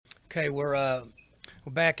Okay, we're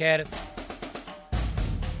back at it.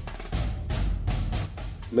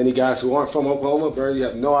 Many guys who aren't from Oklahoma, Barry, you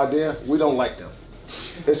have no idea. We don't like them.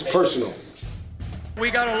 It's personal. We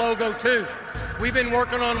got a logo too. We've been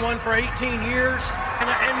working on one for 18 years,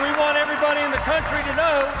 and we want everybody in the country to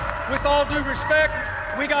know, with all due respect,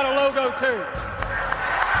 we got a logo too.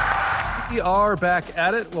 We are back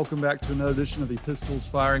at it. Welcome back to another edition of the Pistols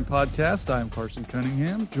Firing Podcast. I am Carson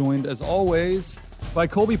Cunningham, joined as always by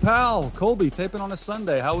Colby Powell. Colby, taping on a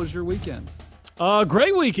Sunday. How was your weekend?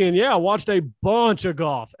 Great weekend. Yeah, I watched a bunch of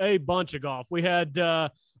golf. We had an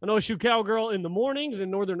OSU Cowgirl in the mornings in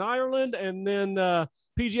Northern Ireland, and then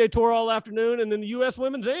PGA Tour all afternoon, and then the U.S.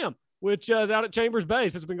 Women's Am, which is out at Chambers Bay.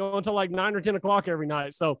 So it's been going until like 9 or 10 o'clock every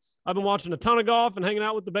night. So I've been watching a ton of golf and hanging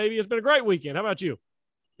out with the baby. It's been a great weekend. How about you?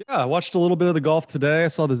 Yeah, I watched a little bit of the golf today. I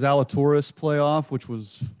saw the Zalatoris playoff, which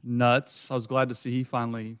was nuts. I was glad to see he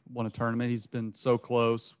finally won a tournament. He's been so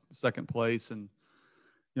close, second place, and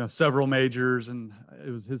several majors, and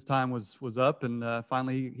his time was up, and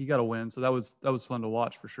finally he got a win. So that was fun to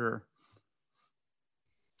watch for sure.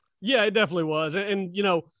 Yeah, it definitely was, and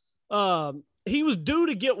he was due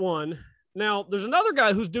to get one. Now there's another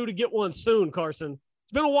guy who's due to get one soon. Carson,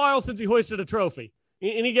 it's been a while since he hoisted a trophy.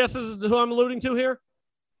 Any guesses as to who I'm alluding to here?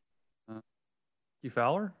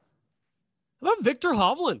 Fowler? How about Victor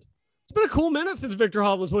Hovland? It's been a cool minute since Victor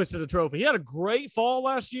Hovland's hoisted a trophy. He had a great fall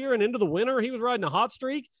last year, and into the winter, he was riding a hot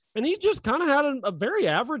streak, and he's just kind of had a very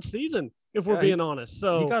average season, if we're being honest.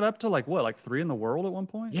 So he got up to like 3 in the world at one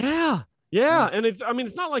point? Yeah. And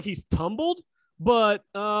it's not like he's tumbled, but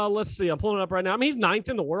let's see. I'm pulling it up right now. I mean, he's 9th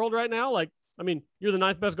in the world right now. You're the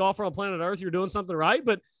 9th best golfer on planet Earth. You're doing something right,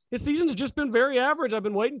 but his season's just been very average. I've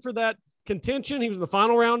been waiting for that contention. He was in the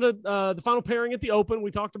final round of the final pairing at the Open.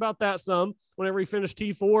 We talked about that some whenever he finished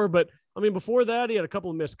T4. But, before that, he had a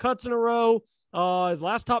couple of missed cuts in a row. His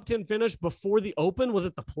last top 10 finish before the Open was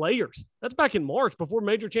at the Players. That's back in March, before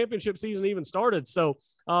major championship season even started. So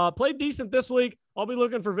played decent this week. I'll be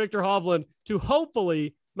looking for Victor Hovland to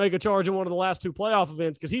hopefully make a charge in one of the last 2 playoff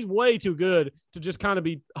events, because he's way too good to just kind of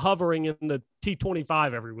be hovering in the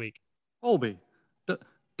T25 every week. Colby,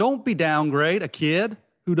 don't be downgrade a kid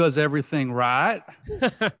who does everything right. We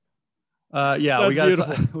got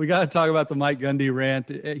to talk about the Mike Gundy rant.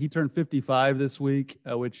 He turned 55 this week,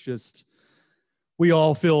 which just, we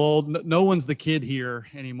all feel old. No one's the kid here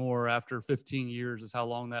anymore after 15 years is how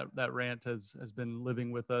long that rant has been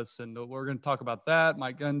living with us. And we're going to talk about that,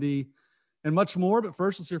 Mike Gundy, and much more. But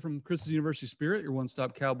first, let's hear from Chris's University Spirit, your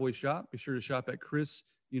one-stop Cowboy shop. Be sure to shop at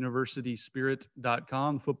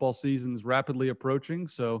chrisuniversityspirit.com. The football season is rapidly approaching,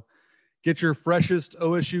 so get your freshest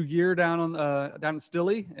OSU gear down in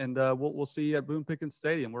Stilley, and we'll see you at Boone Pickens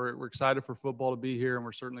Stadium. We're excited for football to be here, and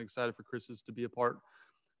we're certainly excited for Chris's to be a part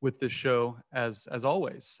with this show as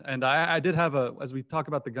always. And I did have as we talk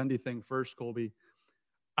about the Gundy thing first, Colby,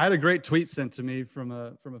 I had a great tweet sent to me from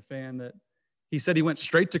a fan that he said he went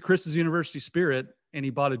straight to Chris's University Spirit and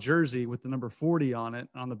he bought a jersey with the number 40 on it.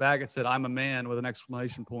 On the back it said, "I'm a man," with an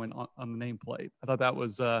exclamation point on the nameplate. I thought that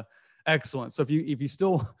was excellent. So if you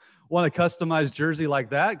still want a customized jersey like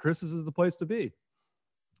that, Chris's is the place to be.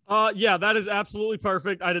 Yeah, that is absolutely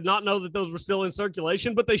perfect. I did not know that those were still in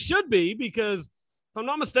circulation, but they should be, because if I'm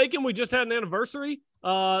not mistaken, we just had an anniversary.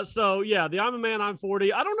 So yeah, the "I'm a man, I'm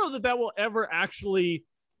 40." I don't know that will ever actually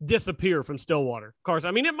disappear from Stillwater,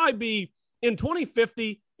 Carson. It might be in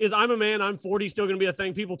 2050. Is "I'm a man, I'm 40" still going to be a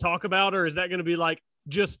thing people talk about, or is that going to be like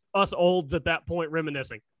just us olds at that point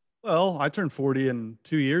reminiscing? Well, I turned 40 in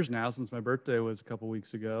 2 years now, since my birthday was a couple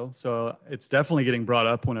weeks ago. So it's definitely getting brought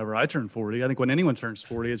up whenever I turn 40. I think when anyone turns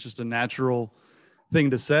 40, it's just a natural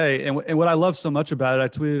thing to say. And what I love so much about it, I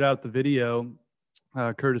tweeted out the video,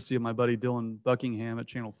 courtesy of my buddy Dylan Buckingham at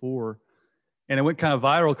Channel 4. And it went kind of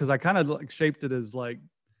viral because I kind of shaped it as like,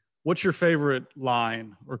 what's your favorite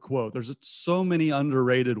line or quote? There's so many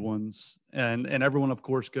underrated ones. And everyone, of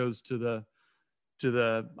course, goes to the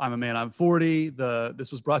 "I'm a man, I'm 40."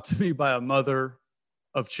 This was brought to me by a mother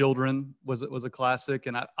of children was a classic.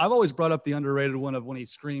 And I've always brought up the underrated one of when he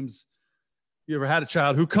screams, "You ever had a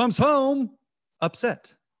child who comes home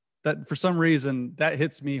upset?" That for some reason that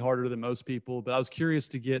hits me harder than most people. But I was curious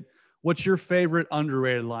to get, what's your favorite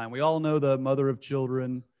underrated line? We all know the mother of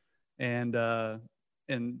children and the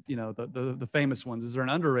famous ones. Is there an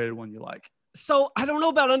underrated one you like? So I don't know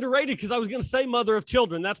about underrated, because I was going to say mother of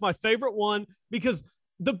children. That's my favorite one, because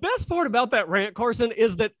the best part about that rant, Carson,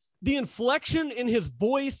 is that the inflection in his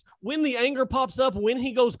voice, when the anger pops up, when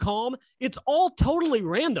he goes calm, it's all totally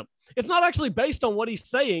random. It's not actually based on what he's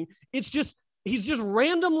saying. It's just, he's just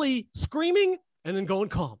randomly screaming and then going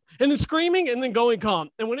calm, and then screaming and then going calm.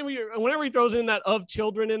 And whenever he throws in that of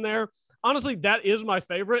children in there, honestly, that is my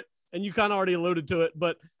favorite. And you kind of already alluded to it,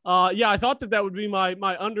 but yeah, I thought that would be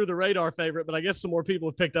my under the radar favorite, but I guess some more people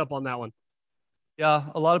have picked up on that one. Yeah,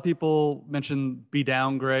 a lot of people mention be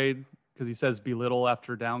downgrade because he says belittle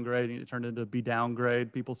after downgrade, and it turned into be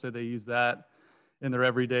downgrade. People say they use that in their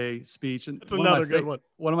everyday speech. And that's another good one.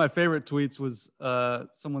 One of my favorite tweets was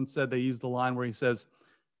someone said they used the line where he says,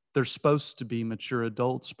 they're supposed to be mature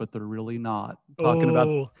adults, but they're really not. Talking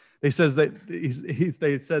about, they said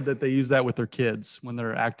that they use that with their kids when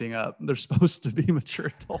they're acting up. They're supposed to be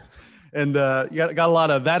mature adults. And you got a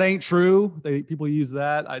lot of, that ain't true. People use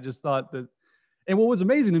that. I just thought that, and what was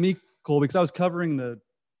amazing to me, Cole, because I was covering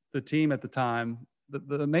the team at the time,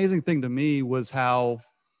 the amazing thing to me was how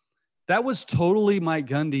that was totally Mike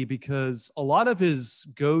Gundy, because a lot of his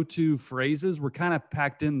go-to phrases were kind of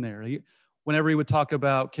packed in there. Whenever he would talk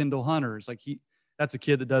about Kendall Hunter, it's like that's a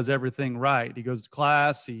kid that does everything right. He goes to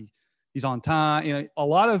class, he's on time. You know, a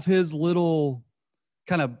lot of his little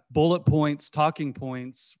kind of bullet points, talking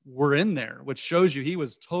points were in there, which shows you he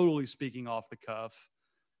was totally speaking off the cuff.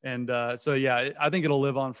 And so, yeah, I think it'll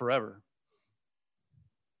live on forever.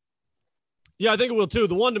 Yeah, I think it will too.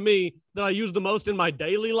 The one to me that I use the most in my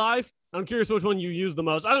daily life, I'm curious which one you use the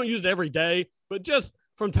most. I don't use it every day, but just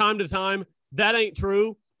from time to time, that ain't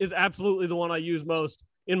true is absolutely the one I use most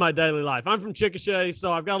in my daily life. I'm from Chickasha,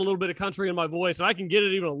 so I've got a little bit of country in my voice, and I can get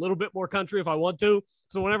it even a little bit more country if I want to.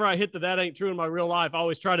 So whenever I hit that ain't true in my real life, I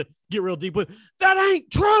always try to get real deep with that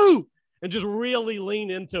ain't true and just really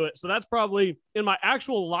lean into it. So that's probably, in my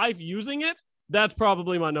actual life using it, that's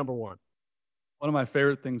probably my number one. One of my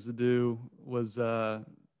favorite things to do was, I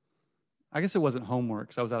guess it wasn't homework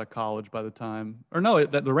because I was out of college by the time. Or no,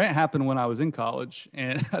 the rant happened when I was in college,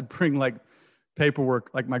 and I'd bring like paperwork,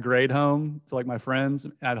 like my grade home to like my friends.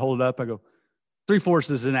 And I'd hold it up. I go, 3/4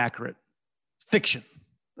 is inaccurate. Fiction.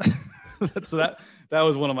 So that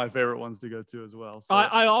was one of my favorite ones to go to as well. So.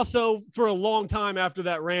 I also, for a long time after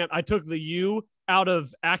that rant, I took the U out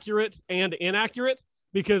of accurate and inaccurate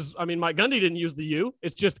because, I mean, Mike Gundy didn't use the U.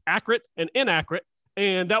 It's just accurate and inaccurate.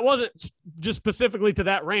 And that wasn't just specifically to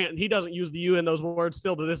that rant. He doesn't use the U in those words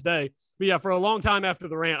still to this day. But yeah, for a long time after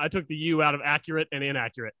the rant, I took the U out of accurate and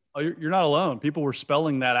inaccurate. Oh, you're not alone. People were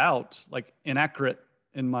spelling that out, like inaccurate,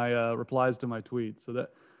 in my replies to my tweets. So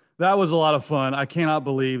that was a lot of fun. I cannot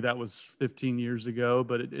believe that was 15 years ago,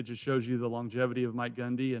 but it just shows you the longevity of Mike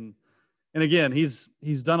Gundy. And again, he's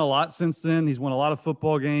done a lot since then. He's won a lot of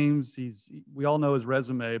football games. We all know his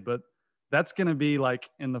resume, but that's going to be like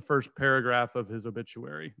in the first paragraph of his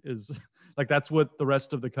obituary is like, that's what the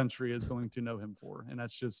rest of the country is going to know him for. And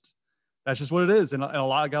that's just what it is. And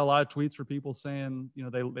I got a lot of tweets for people saying, you know,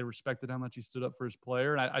 they respected how much he stood up for his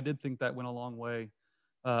player. And I did think that went a long way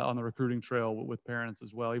on the recruiting trail with parents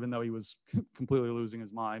as well, even though he was completely losing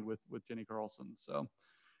his mind with Jenny Carlson. So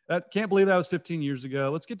can't believe that was 15 years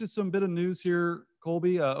ago. Let's get to some bit of news here,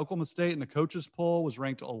 Colby. Oklahoma State in the coaches poll was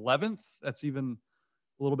ranked 11th. That's even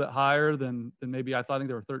a little bit higher than maybe I thought. I think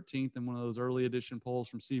they were 13th in one of those early edition polls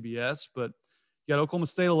from CBS. But you got Oklahoma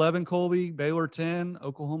State 11, Colby, Baylor 10,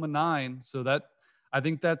 Oklahoma 9. So I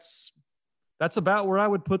think that's about where I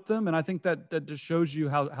would put them. And I think that just shows you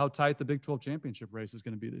how tight the Big 12 championship race is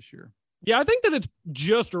going to be this year. Yeah, I think that it's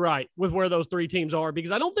just right with where those three teams are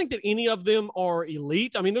because I don't think that any of them are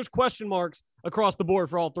elite. I mean, there's question marks across the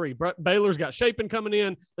board for all three. Baylor's got Shapen coming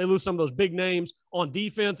in. They lose some of those big names on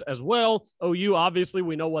defense as well. OU, obviously,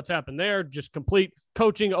 we know what's happened there. Just complete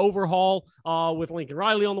coaching overhaul with Lincoln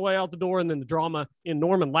Riley on the way out the door and then the drama in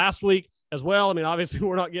Norman last week as well. I mean, obviously,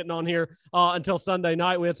 we're not getting on here until Sunday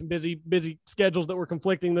night. We had some busy schedules that were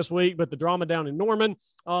conflicting this week, but the drama down in Norman.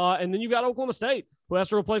 And then you've got Oklahoma State, who has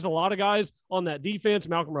to replace a lot of guys on that defense.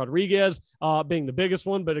 Malcolm Rodriguez being the biggest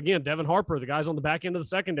one. But again, Devin Harper, the guys on the back end of the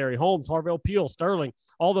secondary, Holmes, Harvell Peel, Sterling,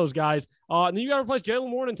 all those guys. And then you got to replace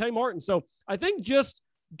Jalen Warren and Tay Martin. So I think just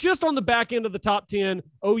on the back end of the top 10,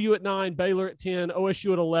 OU at 9, Baylor at 10,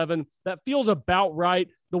 OSU at 11. That feels about right.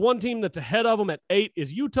 The one team that's ahead of them at 8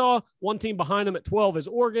 is Utah. One team behind them at 12 is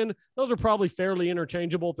Oregon. Those are probably fairly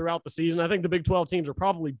interchangeable throughout the season. I think the Big 12 teams are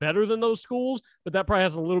probably better than those schools, but that probably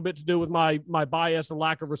has a little bit to do with my bias and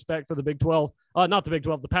lack of respect for the Big 12, not the Big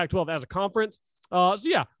 12, the Pac-12 as a conference. So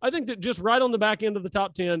yeah, I think that just right on the back end of the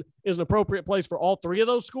top 10 is an appropriate place for all three of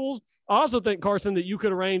those schools. I also think, Carson, that you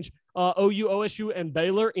could arrange OU, OSU, and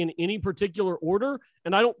Baylor in any particular order,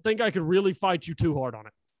 and I don't think I could really fight you too hard on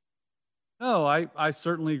it. No, I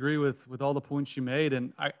certainly agree with all the points you made.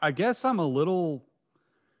 And I guess I'm a little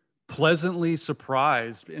pleasantly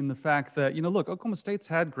surprised in the fact that, you know, look, Oklahoma State's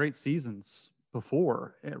had great seasons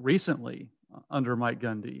before recently. under Mike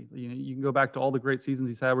Gundy. You can go back to all the great seasons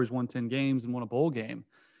he's had where he's won 10 games and won a bowl game.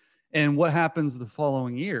 And what happens the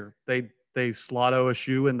following year? They slot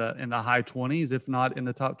OSU in the high 20s, if not in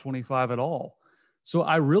the top 25 at all. So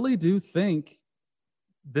I really do think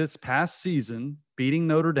this past season, beating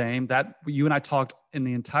Notre Dame, that you and I talked in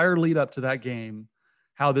the entire lead up to that game,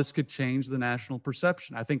 how this could change the national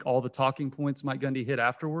perception. I think all the talking points Mike Gundy hit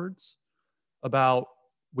afterwards about,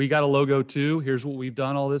 we got a logo too, here's what we've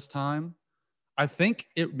done all this time. I think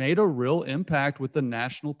it made a real impact with the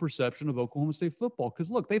national perception of Oklahoma State football.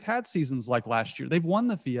 Because look, they've had seasons like last year. They've won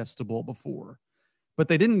the Fiesta Bowl before, but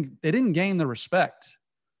they didn't gain the respect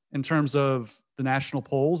in terms of the national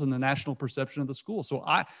polls and the national perception of the school. So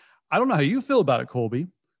I don't know how you feel about it, Colby,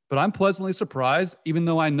 but I'm pleasantly surprised. Even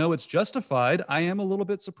though I know it's justified, I am a little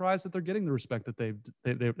bit surprised that they're getting the respect that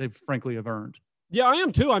they've frankly have earned. Yeah, I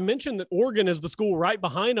am too. I mentioned that Oregon is the school right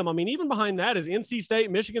behind them. I mean, even behind that is NC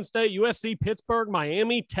State, Michigan State, USC, Pittsburgh,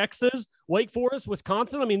 Miami, Texas, Wake Forest,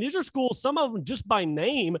 Wisconsin. I mean, these are schools, some of them just by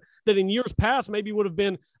name, that in years past maybe would have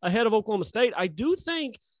been ahead of Oklahoma State. I do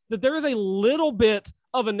think that there is a little bit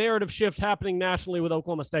of a narrative shift happening nationally with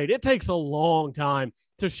Oklahoma State. It takes a long time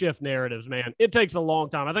to shift narratives, man. It takes a long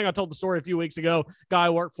time. I think I told the story a few weeks ago. Guy I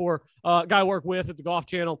work with at the Golf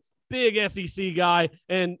Channel, big SEC guy.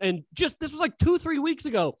 And just, this was like 2-3 weeks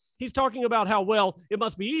ago. He's talking about how, well, it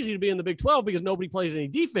must be easy to be in the Big 12 because nobody plays any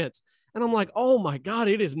defense. And I'm like, oh my God,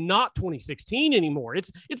 it is not 2016 anymore.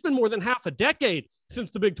 It's been more than half a decade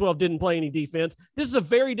since the Big 12 didn't play any defense. This is a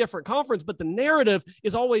very different conference, but the narrative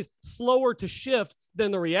is always slower to shift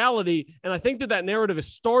than the reality. And I think that narrative is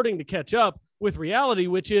starting to catch up with reality,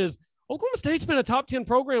 which is Oklahoma State's been a top 10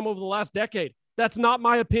 program over the last decade. That's not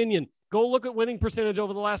my opinion. Go look at winning percentage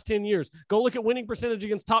over the last 10 years. Go look at winning percentage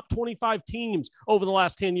against top 25 teams over the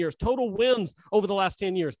last 10 years. Total wins over the last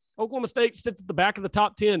 10 years. Oklahoma State sits at the back of the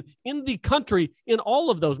top 10 in the country in all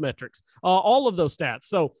of those metrics, all of those stats.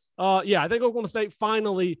 So, I think Oklahoma State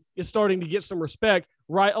finally is starting to get some respect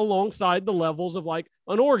right alongside the levels of like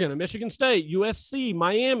an Oregon, a Michigan State, USC,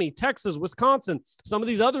 Miami, Texas, Wisconsin, some of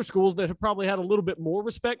these other schools that have probably had a little bit more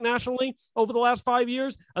respect nationally over the last 5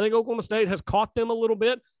 years. I think Oklahoma State has caught them a little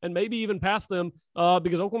bit and maybe even passed them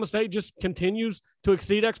because Oklahoma State just continues to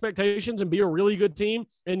exceed expectations and be a really good team.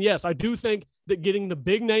 And yes, I do think that getting the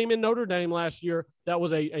big name in Notre Dame last year, that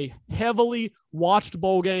was a heavily watched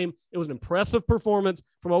bowl game. It was an impressive performance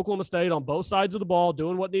from Oklahoma State on both sides of the ball,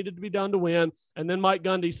 doing what needed to be done to win. And then Mike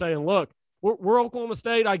Gundy saying, look, we're Oklahoma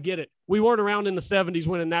State. I get it. We weren't around in the 70s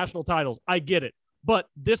winning national titles. I get it. But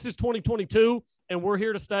this is 2022, and we're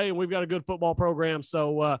here to stay, and we've got a good football program.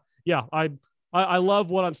 So, I love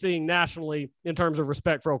what I'm seeing nationally in terms of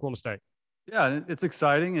respect for Oklahoma State. Yeah, it's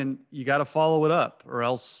exciting, and you got to follow it up, or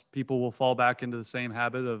else people will fall back into the same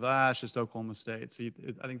habit of, it's just Oklahoma State. So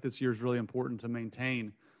I think this year is really important to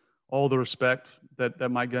maintain all the respect that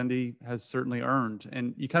Mike Gundy has certainly earned.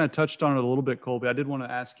 And you kind of touched on it a little bit, Colby. I did want to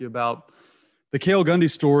ask you about the Cale Gundy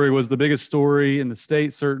story. Was the biggest story in the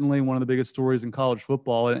state, certainly one of the biggest stories in college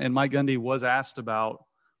football. And Mike Gundy was asked about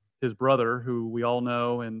his brother, who we all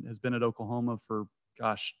know and has been at Oklahoma for,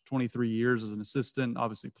 23 years as an assistant,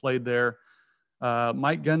 obviously played there.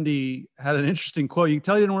 Mike Gundy had an interesting quote. You can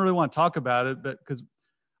tell he didn't really want to talk about it, but because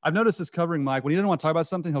I've noticed this covering Mike, when he doesn't want to talk about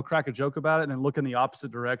something, he'll crack a joke about it and then look in the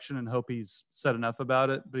opposite direction and hope he's said enough about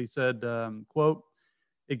it. But he said, quote,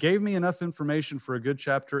 "It gave me enough information for a good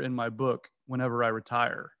chapter in my book whenever I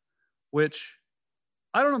retire," which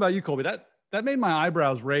I don't know about you, Colby. That made my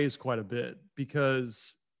eyebrows raise quite a bit,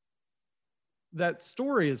 because that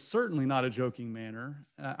story is certainly not a joking manner.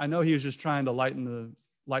 I know he was just trying to lighten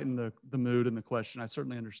the mood and the question. I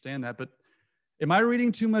certainly understand that, but am I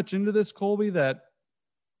reading too much into this, Colby, that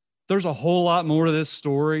there's a whole lot more to this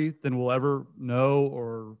story than we'll ever know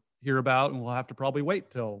or hear about, and we'll have to probably wait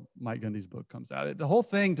till Mike Gundy's book comes out? The whole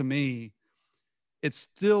thing, to me, it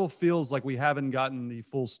still feels like we haven't gotten the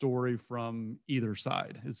full story from either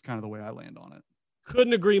side, is kind of the way I land on it.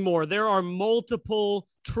 Couldn't agree more. There are multiple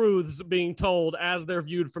truths being told as they're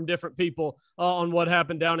viewed from different people on what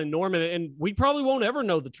happened down in Norman, and we probably won't ever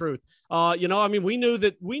know the truth. We knew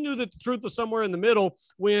that the truth was somewhere in the middle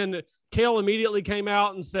when Cale immediately came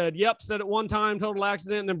out and said, "Yep, said it one time, total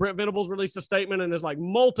accident." And then Brent Venables released a statement, and there's like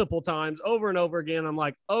multiple times over and over again. I'm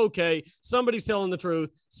like, okay, somebody's telling the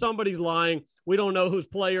truth, somebody's lying. We don't know whose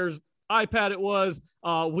players' iPad it was.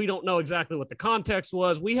 We don't know exactly what the context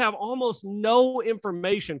was. We have almost no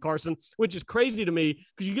information, Carson, which is crazy to me,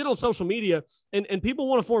 because you get on social media and people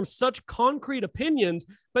want to form such concrete opinions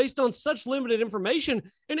based on such limited information.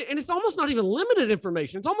 And it's almost not even limited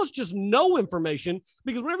information. It's almost just no information,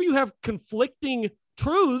 because whenever you have conflicting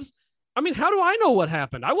truths, I mean, how do I know what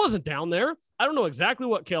happened? I wasn't down there. I don't know exactly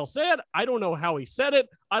what Cale said. I don't know how he said it.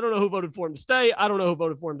 I don't know who voted for him to stay. I don't know who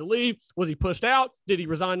voted for him to leave. Was he pushed out? Did he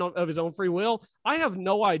resign of his own free will? I have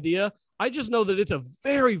no idea. I just know that it's a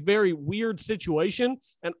very, very weird situation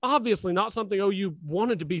and obviously not something OU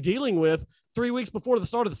wanted to be dealing with 3 weeks before the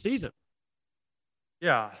start of the season.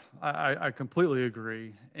 Yeah, I completely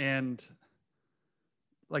agree. And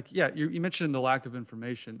like, yeah, you mentioned the lack of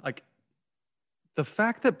information. Like, the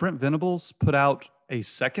fact that Brent Venables put out a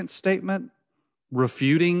second statement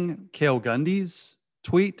refuting Cale Gundy's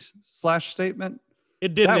tweet/statement,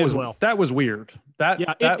 it didn't end well. That was weird.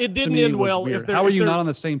 It didn't end well. How are you not on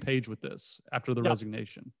the same page with this after the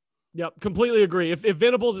resignation? Yep, completely agree. If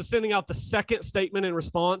Venables is sending out the second statement in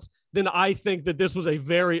response, then I think that this was a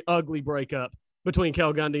very ugly breakup between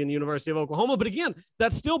Cale Gundy and the University of Oklahoma. But again,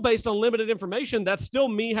 that's still based on limited information. That's still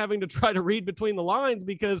me having to try to read between the lines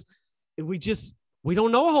because we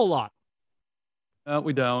don't know a whole lot.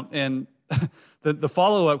 We don't. And the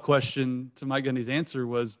follow-up question to Mike Gundy's answer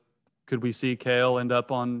was, could we see Cale end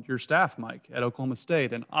up on your staff, Mike, at Oklahoma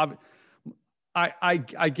State? And I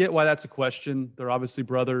get why that's a question. They're obviously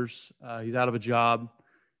brothers. He's out of a job.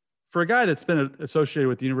 For a guy that's been associated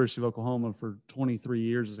with the University of Oklahoma for 23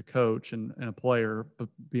 years as a coach and a player, but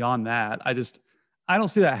beyond that, I don't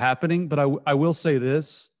see that happening. But I will say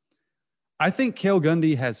this. I think Cale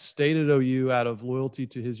Gundy has stayed at OU out of loyalty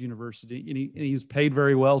to his university, and he's paid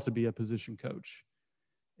very well to be a position coach.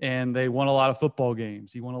 And they won a lot of football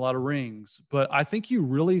games. He won a lot of rings. But I think you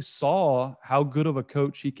really saw how good of a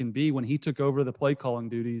coach he can be when he took over the play calling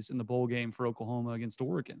duties in the bowl game for Oklahoma against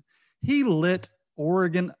Oregon. He lit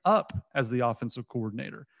Oregon up as the offensive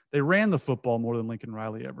coordinator. They ran the football more than Lincoln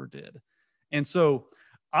Riley ever did. And so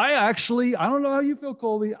I don't know how you feel,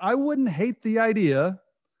 Colby. I wouldn't hate the idea.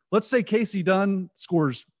 Let's say Casey Dunn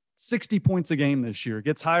scores 60 points a game this year,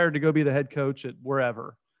 gets hired to go be the head coach at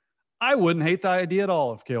wherever. I wouldn't hate the idea at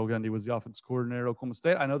all if Cale Gundy was the offensive coordinator at Oklahoma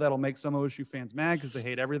State. I know that'll make some OSU fans mad because they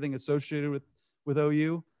hate everything associated with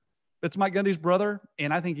OU. It's Mike Gundy's brother,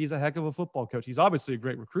 and I think he's a heck of a football coach. He's obviously a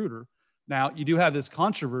great recruiter. Now, you do have this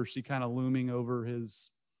controversy kind of looming over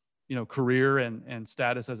his, career and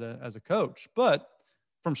status as a coach. But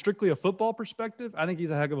from strictly a football perspective, I think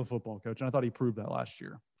he's a heck of a football coach, and I thought he proved that last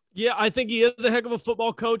year. Yeah, I think he is a heck of a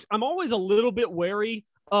football coach. I'm always a little bit wary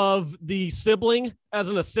of the sibling as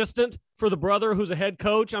an assistant for the brother who's a head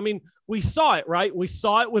coach. I mean, we saw it, right? We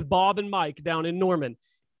saw it with Bob and Mike down in Norman.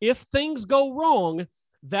 If things go wrong,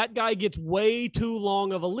 that guy gets way too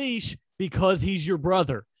long of a leash because he's your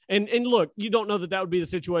brother. And look, you don't know that would be the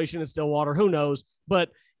situation in Stillwater. Who knows?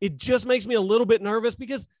 But it just makes me a little bit nervous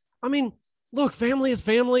because, I mean, look, family is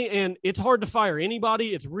family, and it's hard to fire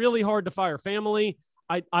anybody. It's really hard to fire family.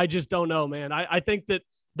 I just don't know, man. I think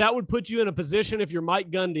that would put you in a position if you're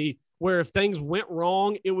Mike Gundy where if things went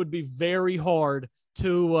wrong, it would be very hard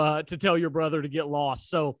to tell your brother to get lost.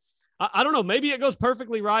 So I don't know. Maybe it goes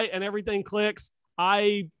perfectly right and everything clicks.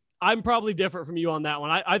 I'm probably different from you on that one.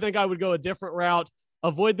 I think I would go a different route,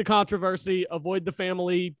 avoid the controversy, avoid the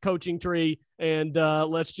family coaching tree, and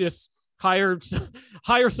let's just hire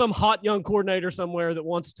some hot young coordinator somewhere that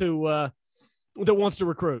wants to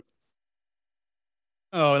recruit.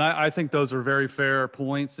 Oh, and I think those are very fair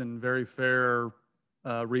points and very fair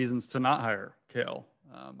reasons to not hire Cale.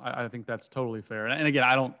 I think that's totally fair. And again,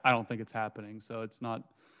 I don't think it's happening. So it's not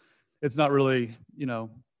really,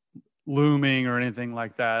 looming or anything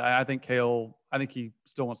like that. I think Cale, he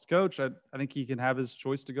still wants to coach. I think he can have his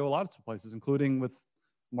choice to go a lot of places, including with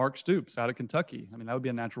Mark Stoops out of Kentucky. I mean, that would be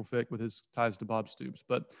a natural fit with his ties to Bob Stoops.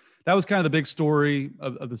 But that was kind of the big story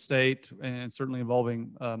of the state, and certainly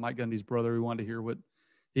involving Mike Gundy's brother. We wanted to hear what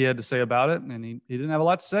he had to say about it, and he didn't have a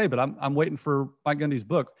lot to say, but I'm waiting for Mike Gundy's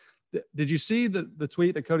book. Did you see the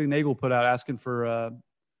tweet that Cody Nagel put out asking for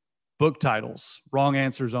book titles, wrong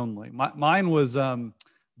answers only? Mine was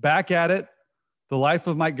Back at It, The Life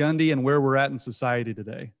of Mike Gundy and Where We're At in Society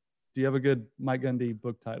Today. Do you have a good Mike Gundy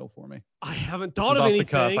book title for me? I haven't thought of anything.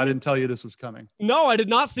 anything. Off the cuff. I didn't tell you this was coming. No, I did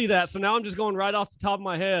not see that. So now I'm just going right off the top of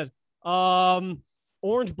my head.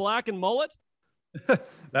 Orange, Black, and Mullet.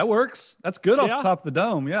 That works. That's good off the top of the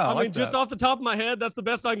dome. Yeah, I mean, just off the top of my head, that's the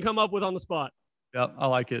best I can come up with on the spot. Yeah, I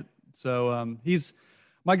like it. So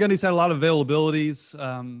Mike Gundy's had a lot of availabilities.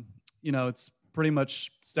 It's pretty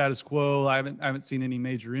much status quo. I haven't seen any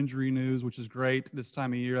major injury news, which is great this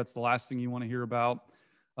time of year. That's the last thing you want to hear about.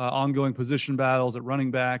 Ongoing position battles at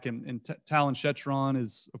running back, and Talon Shetron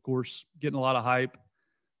is, of course, getting a lot of hype.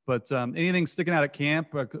 But anything sticking out at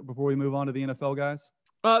camp before we move on to the NFL guys?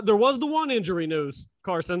 There was the one injury news,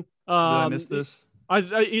 Carson. Did I miss this?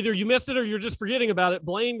 Either you missed it or you're just forgetting about it.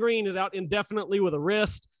 Blaine Green is out indefinitely with a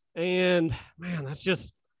wrist. And man, that's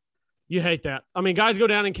just, you hate that. I mean, guys go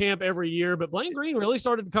down in camp every year, but Blaine Green really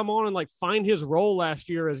started to come on and like find his role last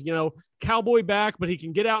year as, cowboy back, but he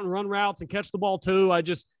can get out and run routes and catch the ball too.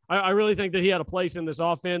 I really think that he had a place in this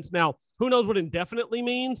offense. Now, who knows what indefinitely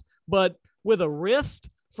means, but with a wrist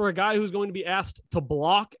for a guy who's going to be asked to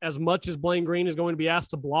block as much as Blaine Green is going to be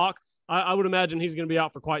asked to block, I would imagine he's going to be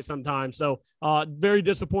out for quite some time. So very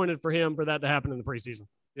disappointed for him for that to happen in the preseason.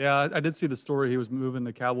 Yeah, I did see the story. He was moving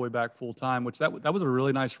the Cowboy back full time, which that was a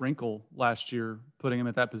really nice wrinkle last year, putting him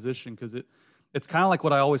at that position, because it's kind of like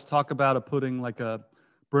what I always talk about of putting like a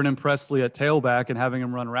Brennan Presley at tailback and having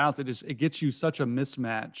him run routes. It gets you such a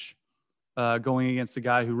mismatch going against a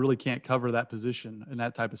guy who really can't cover that position and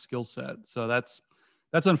that type of skill set. So that's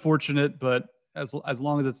unfortunate, but as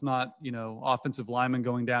long as it's not offensive linemen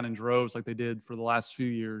going down in droves like they did for the last few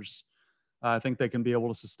years, I think they can be able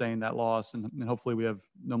to sustain that loss, and hopefully we have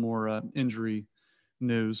no more injury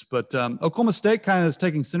news. But Oklahoma State kind of is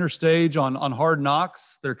taking center stage on Hard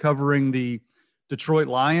Knocks. They're covering the Detroit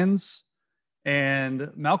Lions, and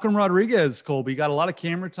Malcolm Rodriguez, Colby, got a lot of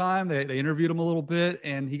camera time. They interviewed him a little bit,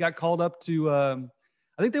 and he got called up to I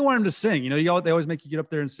think they want him to sing. They always make you get up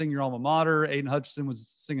there and sing your alma mater. Aiden Hutchinson was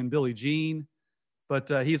singing Billie Jean, but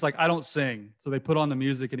he's like, I don't sing. So they put on the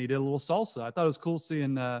music, and he did a little salsa. I thought it was cool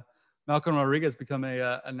seeing Malcolm Rodriguez become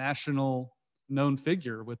a national known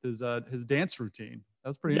figure with his dance routine. That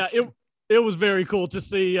was pretty interesting. It was very cool to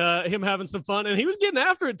see him having some fun, and he was getting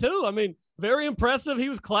after it too. I mean, very impressive. He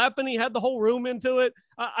was clapping. He had the whole room into it.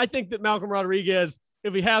 I think that Malcolm Rodriguez,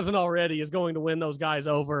 if he hasn't already, is going to win those guys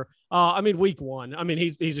over. Week one. I mean,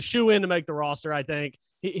 he's a shoe-in to make the roster, I think.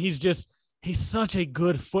 He's such a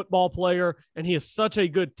good football player, and he is such a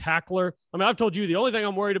good tackler. I mean, I've told you the only thing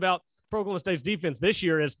I'm worried about for Oklahoma State's defense this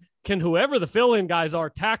year is, can whoever the fill-in guys are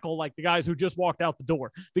tackle like the guys who just walked out the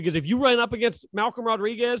door? Because if you ran up against Malcolm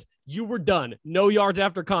Rodriguez, you were done. No yards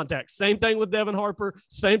after contact. Same thing with Devin Harper.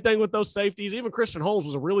 Same thing with those safeties. Even Christian Holmes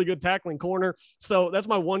was a really good tackling corner. So that's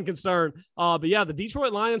my one concern. But yeah, the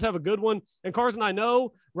Detroit Lions have a good one. And Carson, I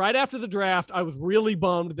know right after the draft, I was really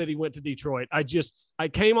bummed that he went to Detroit. I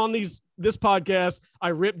came on this podcast. I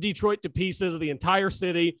ripped Detroit to pieces of the entire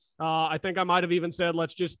city. I think I might have even said,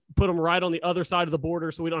 let's just put them right on the other side of the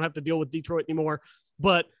border so we don't have to deal with Detroit anymore.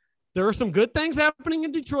 But there are some good things happening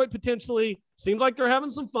in Detroit potentially. Seems like they're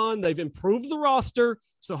having some fun. They've improved the roster.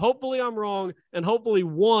 So hopefully I'm wrong. And hopefully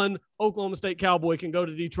one Oklahoma State Cowboy can go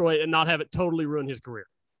to Detroit and not have it totally ruin his career.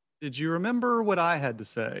 Did you remember what I had to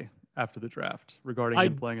say after the draft regarding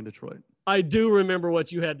him playing in Detroit? I do remember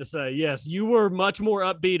what you had to say. Yes, you were much more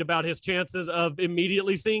upbeat about his chances of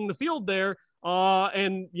immediately seeing the field there.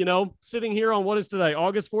 And, sitting here on what is today,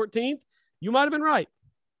 August 14th, you might have been right.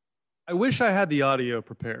 I wish I had the audio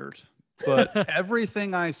prepared, but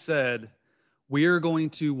everything I said, we are going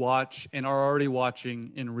to watch and are already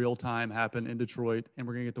watching in real time happen in Detroit, and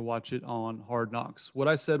we're going to get to watch it on Hard Knocks. What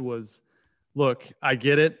I said was, look, I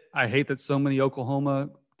get it. I hate that so many Oklahoma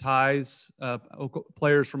ties,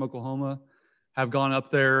 players from Oklahoma have gone up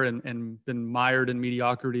there and been mired in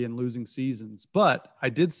mediocrity and losing seasons. But I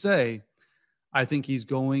did say, I think he's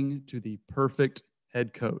going to the perfect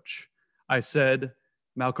head coach. I said,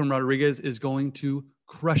 Malcolm Rodriguez is going to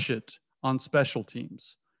crush it on special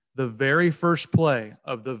teams. The very first play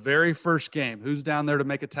of the very first game, who's down there to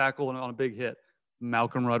make a tackle on a big hit?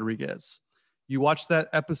 Malcolm Rodriguez. You watch that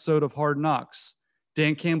episode of Hard Knocks.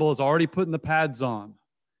 Dan Campbell is already putting the pads on.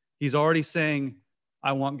 He's already saying,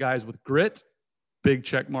 I want guys with grit, big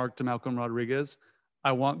check mark to Malcolm Rodriguez.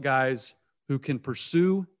 I want guys who can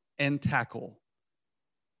pursue and tackle.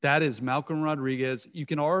 That is Malcolm Rodriguez. You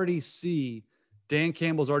can already see Dan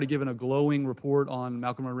Campbell's already given a glowing report on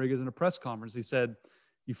Malcolm Rodriguez in a press conference. He said,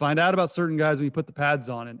 you find out about certain guys when you put the pads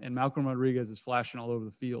on, and Malcolm Rodriguez is flashing all over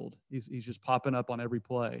the field. He's just popping up on every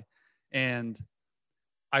play. And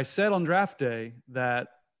I said on draft day that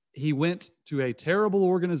he went to a terrible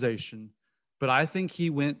organization, but I think he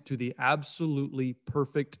went to the absolutely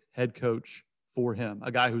perfect head coach for him.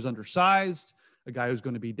 A guy who's undersized, a guy who's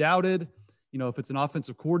going to be doubted. If it's an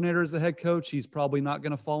offensive coordinator as the head coach, he's probably not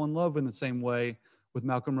going to fall in love in the same way with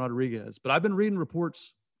Malcolm Rodriguez. But I've been reading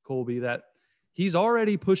reports, Colby, that he's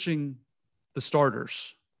already pushing the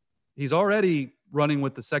starters. He's already running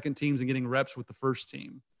with the second teams and getting reps with the first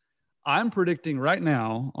team. I'm predicting right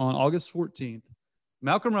now on August 14th,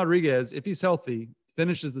 Malcolm Rodriguez, if he's healthy,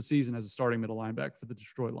 finishes the season as a starting middle linebacker for the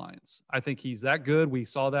Detroit Lions. I think he's that good. We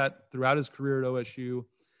saw that throughout his career at OSU.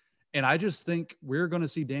 And I just think we're going to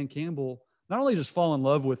see Dan Campbell not only just fall in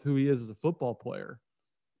love with who he is as a football player,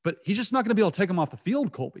 but he's just not going to be able to take him off the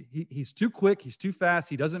field, Colby. He's too quick. He's too fast.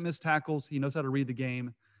 He doesn't miss tackles. He knows how to read the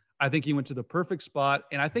game. I think he went to the perfect spot.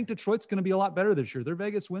 And I think Detroit's going to be a lot better this year. Their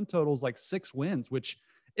Vegas win total is like 6 wins, which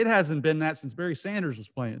it hasn't been that since Barry Sanders was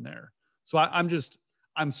playing there. So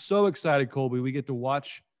I'm so excited, Colby. We get to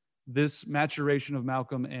watch this maturation of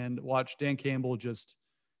Malcolm and watch Dan Campbell just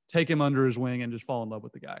take him under his wing and just fall in love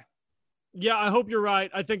with the guy. Yeah, I hope you're right.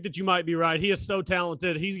 I think that you might be right. He is so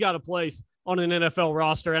talented. He's got a place on an NFL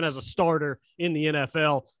roster and as a starter in the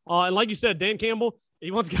NFL. And like you said, Dan Campbell, he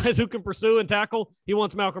wants guys who can pursue and tackle. He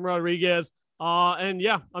wants Malcolm Rodriguez. And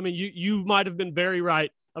yeah, I mean, you might have been very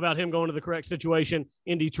right about him going to the correct situation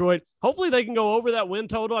in Detroit. Hopefully they can go over that win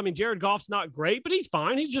total. I mean, Jared Goff's not great, but he's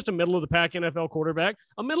fine. He's just a middle-of-the-pack NFL quarterback.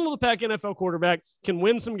 A middle-of-the-pack NFL quarterback can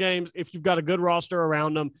win some games if you've got a good roster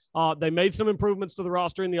around them. They made some improvements to the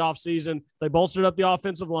roster in the offseason. They bolstered up the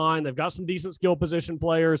offensive line. They've got some decent skill position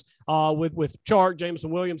players with Chark,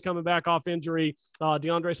 Jameson Williams coming back off injury,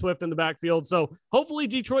 DeAndre Swift in the backfield. So hopefully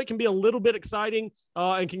Detroit can be a little bit exciting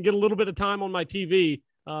and can get a little bit of time on my TV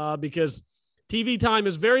because TV time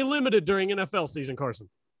is very limited during NFL season, Carson.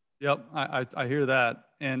 Yep, I hear that.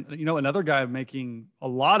 And, you know, another guy making a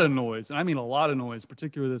lot of noise, and I mean a lot of noise,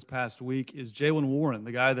 particularly this past week, is Jaylen Warren,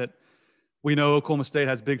 the guy that we know Oklahoma State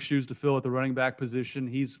has big shoes to fill at the running back position.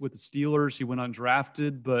 He's with the Steelers. He went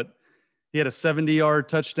undrafted, but he had a 70-yard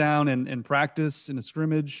touchdown in practice in a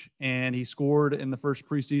scrimmage, and he scored in the first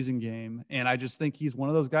preseason game. And I just think he's one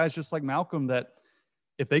of those guys, just like Malcolm, that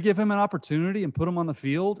if they give him an opportunity and put him on the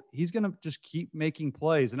field, he's going to just keep making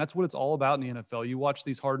plays. And that's what it's all about in the NFL. You watch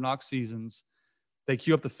these hard knock seasons, they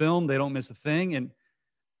cue up the film, they don't miss a thing. And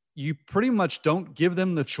you pretty much don't give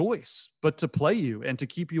them the choice, but to play you and to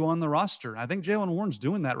keep you on the roster. I think Jaylen Warren's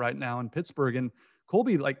doing that right now in Pittsburgh. And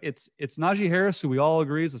Colby, like it's Najee Harris, who we all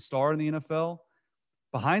agree is a star in the NFL.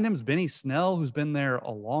 Behind him is Benny Snell, who's been there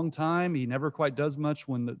a long time. He never quite does much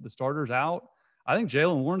when the starter's out. I think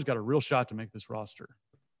Jaylen Warren's got a real shot to make this roster.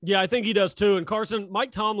 Yeah, I think he does too. And Carson,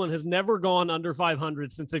 Mike Tomlin has never gone under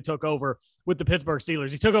 500 since they took over with the Pittsburgh Steelers.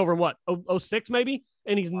 He took over in what, 06 maybe?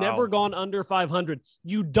 And he's never gone under 500.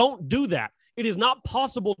 You don't do that. It is not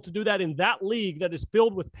possible to do that in that league that is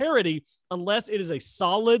filled with parity unless it is a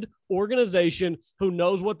solid organization who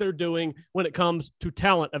knows what they're doing when it comes to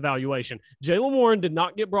talent evaluation. Jaylen Warren did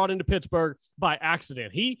not get brought into Pittsburgh by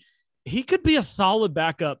accident. He could be a solid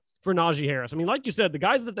backup for Najee Harris. I mean, like you said, the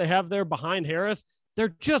guys that they have there behind Harris,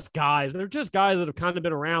 they're just guys. They're just guys that have kind of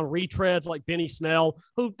been around, retreads like Benny Snell,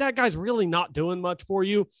 who that guy's really not doing much for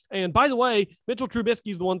you. And by the way, Mitchell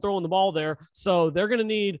Trubisky's the one throwing the ball there. So they're going to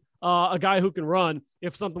need a guy who can run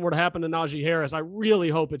if something were to happen to Najee Harris. I really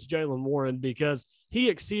hope it's Jaylen Warren because he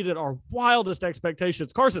exceeded our wildest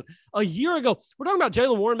expectations. Carson, a year ago, we're talking about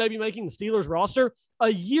Jaylen Warren maybe making the Steelers roster. A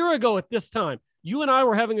year ago at this time, you and I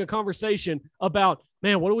were having a conversation about,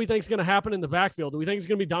 man, what do we think is going to happen in the backfield? Do we think it's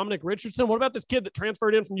going to be Dominic Richardson? What about this kid that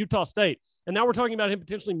transferred in from Utah State? And now we're talking about him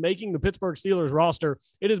potentially making the Pittsburgh Steelers roster.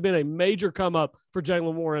 It has been a major come up for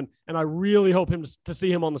Jaylen Warren, and I really hope to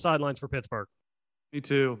see him on the sidelines for Pittsburgh. Me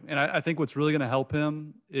too. And I think what's really going to help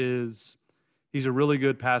him is he's a really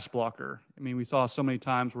good pass blocker. I mean, we saw so many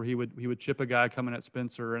times where he would chip a guy coming at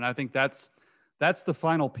Spencer, and I think that's the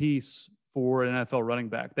final piece for an NFL running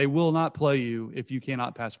back. They will not play you if you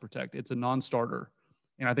cannot pass protect. It's a non-starter.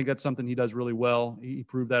 And I think that's something he does really well. He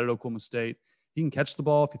proved that at Oklahoma State. He can catch the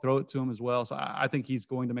ball if you throw it to him as well. So I think he's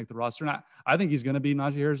going to make the roster. And I think he's going to be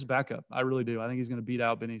Najee Harris' backup. I really do. I think he's going to beat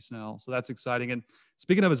out Benny Snell. So that's exciting. And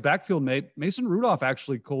speaking of his backfield mate, Mason Rudolph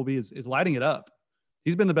actually, Colby, is lighting it up.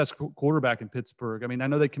 He's been the best quarterback in Pittsburgh. I mean, I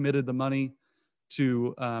know they committed the money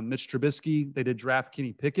to Mitch Trubisky. They did draft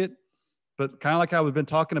Kenny Pickett. But kind of like how we've been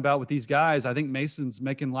talking about with these guys, I think Mason's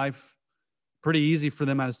making life pretty easy for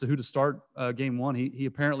them as to who to start game one. He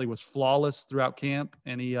apparently was flawless throughout camp,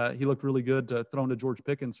 and he looked really good throwing to George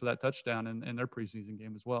Pickens for that touchdown in their preseason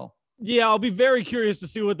game as well. Yeah, I'll be very curious to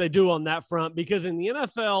see what they do on that front because in the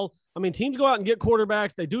NFL, I mean, teams go out and get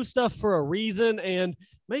quarterbacks. They do stuff for a reason, and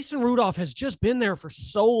Mason Rudolph has just been there for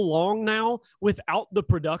so long now without the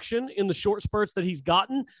production in the short spurts that he's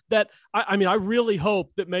gotten that, I mean, I really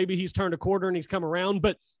hope that maybe he's turned a quarter and he's come around,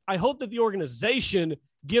 but I hope that the organization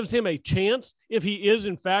gives him a chance if he is,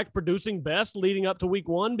 in fact, producing best leading up to week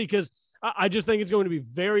one because I just think it's going to be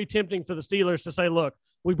very tempting for the Steelers to say, look,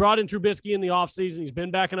 we brought in Trubisky in the offseason. He's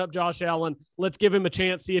been backing up Josh Allen. Let's give him a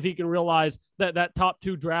chance, see if he can realize that top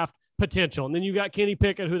 2 draft potential. And then you got Kenny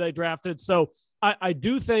Pickett, who they drafted. So I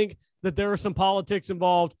do think that there are some politics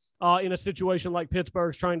involved in a situation like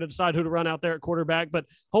Pittsburgh's trying to decide who to run out there at quarterback. But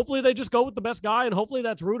hopefully they just go with the best guy, and hopefully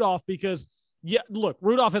that's Rudolph because, yeah, look,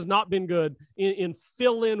 Rudolph has not been good in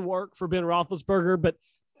fill-in work for Ben Roethlisberger, but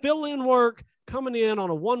fill-in work coming in on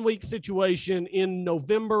a 1-week situation in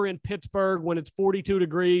November in Pittsburgh when it's 42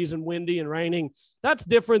 degrees and windy and raining. That's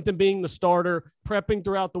different than being the starter, prepping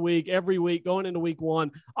throughout the week, every week, going into week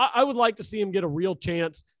one. I would like to see him get a real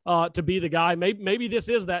chance to be the guy. Maybe this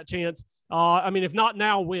is that chance. If not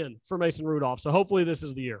now, when for Mason Rudolph. So hopefully this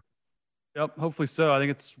is the year. Yep, hopefully so. I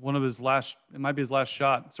think it's one of his last. It might be his last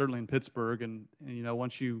shot, certainly in Pittsburgh. And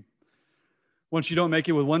once you don't make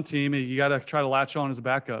it with one team, you got to try to latch on as a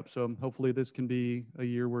backup. So hopefully this can be a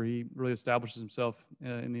year where he really establishes himself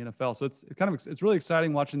in the NFL. So it's really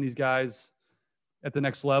exciting watching these guys at the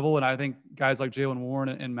next level. And I think guys like Jaylen Warren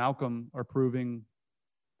and Malcolm are proving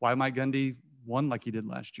why Mike Gundy won like he did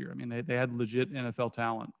last year. I mean, they had legit NFL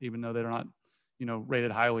talent, even though they're not, rated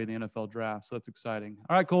highly in the NFL draft. So that's exciting.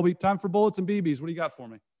 All right, Colby, time for bullets and BBs. What do you got for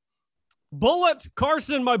me? Bullet,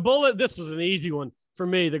 Carson, my bullet. This was an easy one for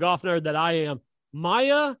me, the golf nerd that I am.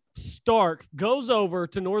 Maya Stark goes over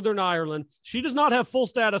to Northern Ireland. She does not have full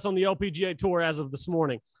status on the LPGA Tour as of this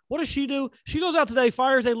morning. What does she do? She goes out today,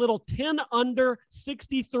 fires a little 10 under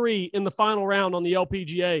 63 in the final round on the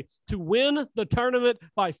LPGA to win the tournament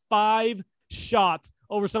by 5 shots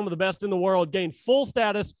over some of the best in the world, gain full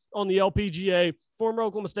status on the LPGA. Former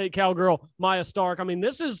Oklahoma State Cowgirl Maya Stark. I mean,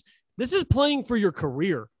 this is playing for your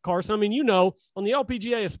career, Carson. I mean, on the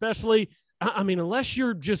LPGA especially, unless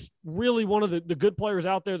you're just really one of the good players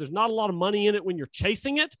out there, there's not a lot of money in it when you're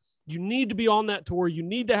chasing it. You need to be on that tour. You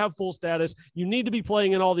need to have full status. You need to be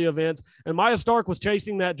playing in all the events. And Maya Stark was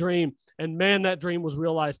chasing that dream. And man, that dream was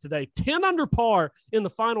realized today. 10 under par in the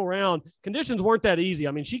final round. Conditions weren't that easy.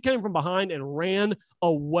 I mean, she came from behind and ran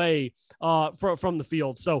away from the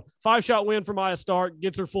field. So 5-shot win for Maya Stark,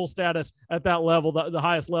 gets her full status at that level, the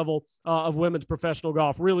highest level of women's professional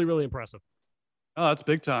golf. Really, really impressive. Oh, that's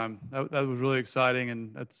big time. That was really exciting,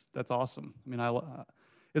 and that's awesome. I mean,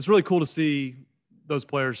 it's really cool to see those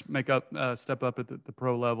players step up at the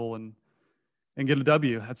pro level and get a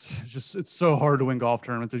W. It's so hard to win golf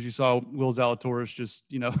tournaments. As you saw, Will Zalatoris just,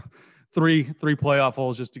 three playoff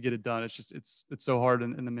holes just to get it done. It's so hard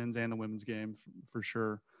in the men's and the women's game for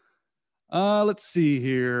sure. Let's see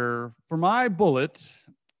here. For my bullet,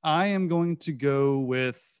 I am going to go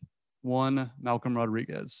with one Malcolm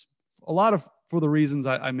Rodriguez. For the reasons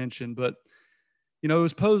I mentioned, but a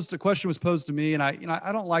question was posed to me, and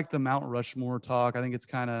I don't like the Mount Rushmore talk. I think it's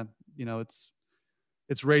kind of,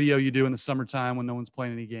 it's radio you do in the summertime when no one's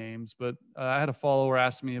playing any games. But I had a follower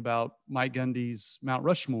ask me about Mike Gundy's Mount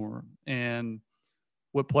Rushmore and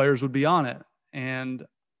what players would be on it. And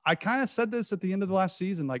I kind of said this at the end of the last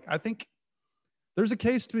season. Like, I think there's a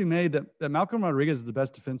case to be made that Malcolm Rodriguez is the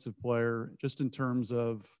best defensive player just in terms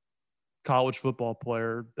of college football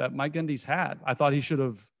player that Mike Gundy's had. I thought he should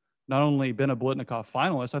have not only been a Blitnikoff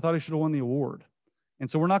finalist, I thought he should have won the award. And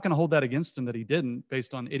so we're not going to hold that against him that he didn't,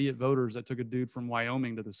 based on idiot voters that took a dude from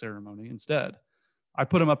Wyoming to the ceremony. Instead, I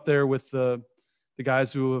put him up there with the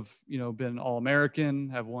guys who have, been All-American,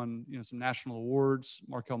 have won, some national awards.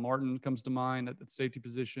 Markel Martin comes to mind at the safety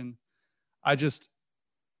position.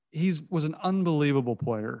 He was an unbelievable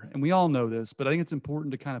player, and we all know this, but I think it's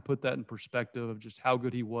important to kind of put that in perspective of just how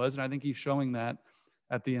good he was. And I think he's showing that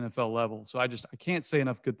at the NFL level. So I can't say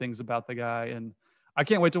enough good things about the guy, and I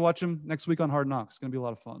can't wait to watch him next week on Hard Knocks. It's going to be a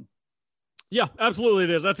lot of fun. Yeah, absolutely it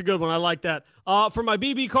is. That's a good one. I like that. For my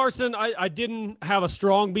BB, Carson, I didn't have a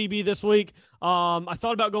strong BB this week. I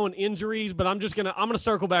thought about going injuries, but I'm going to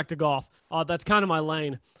circle back to golf. That's kind of my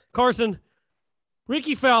lane. Carson,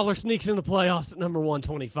 Ricky Fowler sneaks in the playoffs at number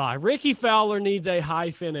 125. Ricky Fowler needs a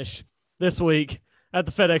high finish this week at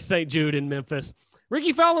the FedEx St. Jude in Memphis.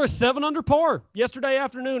 Ricky Fowler is 7 under par yesterday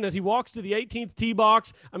afternoon as he walks to the 18th tee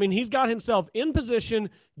box. I mean, he's got himself in position.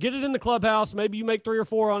 Get it in the clubhouse. Maybe you make 3 or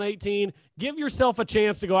 4 on 18. Give yourself a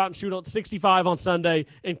chance to go out and shoot on 65 on Sunday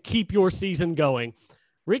and keep your season going.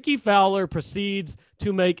 Ricky Fowler proceeds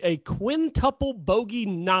to make a quintuple bogey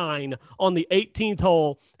 9 on the 18th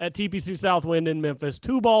hole at TPC Southwind in Memphis.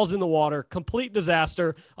 2 balls in the water, complete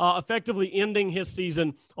disaster, effectively ending his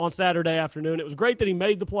season on Saturday afternoon. It was great that he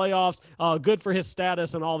made the playoffs, good for his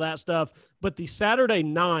status and all that stuff. But the Saturday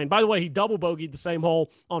 9, by the way, he double bogeyed the same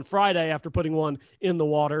hole on Friday after putting one in the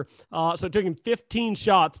water. So it took him 15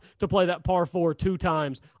 shots to play that par 4 2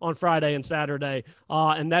 times on Friday and Saturday.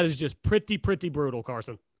 And that is just pretty brutal,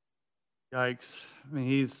 Carson. Yikes. I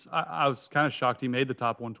mean, I was kind of shocked he made the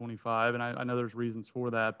top 125, and I know there's reasons for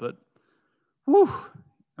that, but whew.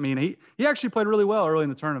 I mean, he actually played really well early in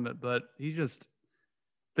the tournament, but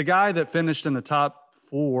the guy that finished in the top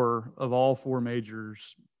 4 of all 4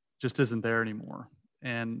 majors just isn't there anymore.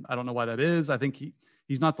 And I don't know why that is. I think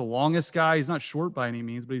he's not the longest guy. He's not short by any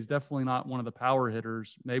means, but he's definitely not one of the power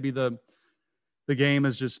hitters. Maybe the the game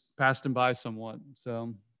has just passed him by somewhat.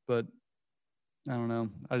 So, but I don't know.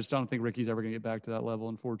 I just don't think Ricky's ever going to get back to that level,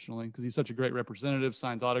 unfortunately, because he's such a great representative,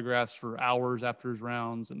 signs autographs for hours after his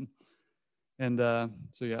rounds.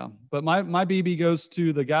 So, yeah. But my BB goes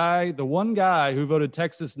to the one guy who voted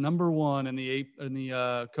Texas number 1 in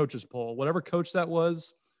the coaches poll. Whatever coach that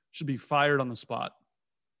was should be fired on the spot.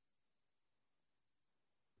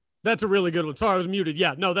 That's a really good one. Sorry, I was muted.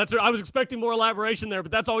 Yeah, no, I was expecting more elaboration there,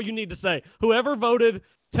 but that's all you need to say. Whoever voted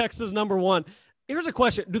Texas number 1. Here's a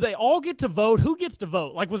question. Do they all get to vote? Who gets to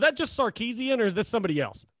vote? Like, was that just Sarkisian or is this somebody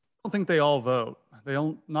else? I don't think they all vote.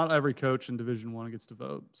 Not every coach in Division I gets to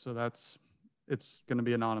vote. So it's going to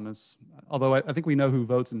be anonymous. Although I think we know who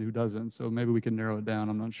votes and who doesn't. So maybe we can narrow it down.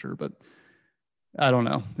 I'm not sure, but I don't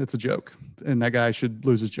know. It's a joke. And that guy should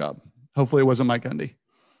lose his job. Hopefully it wasn't Mike Gundy.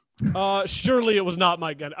 Surely it was not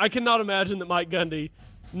Mike Gundy. I cannot imagine that Mike Gundy,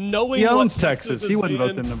 knowing he owns what Texas, he wouldn't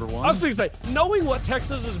vote them number 1. I was going to say, knowing what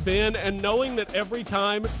Texas has been and knowing that every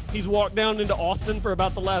time he's walked down into Austin for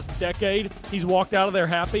about the last decade, he's walked out of there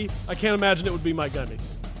happy. I can't imagine it would be Mike Gundy.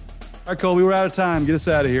 All right, Colby, we're out of time. Get us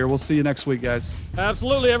out of here. We'll see you next week, guys.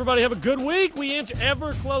 Absolutely. Everybody have a good week. We inch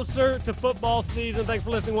ever closer to football season. Thanks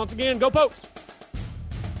for listening once again. Go Pokes!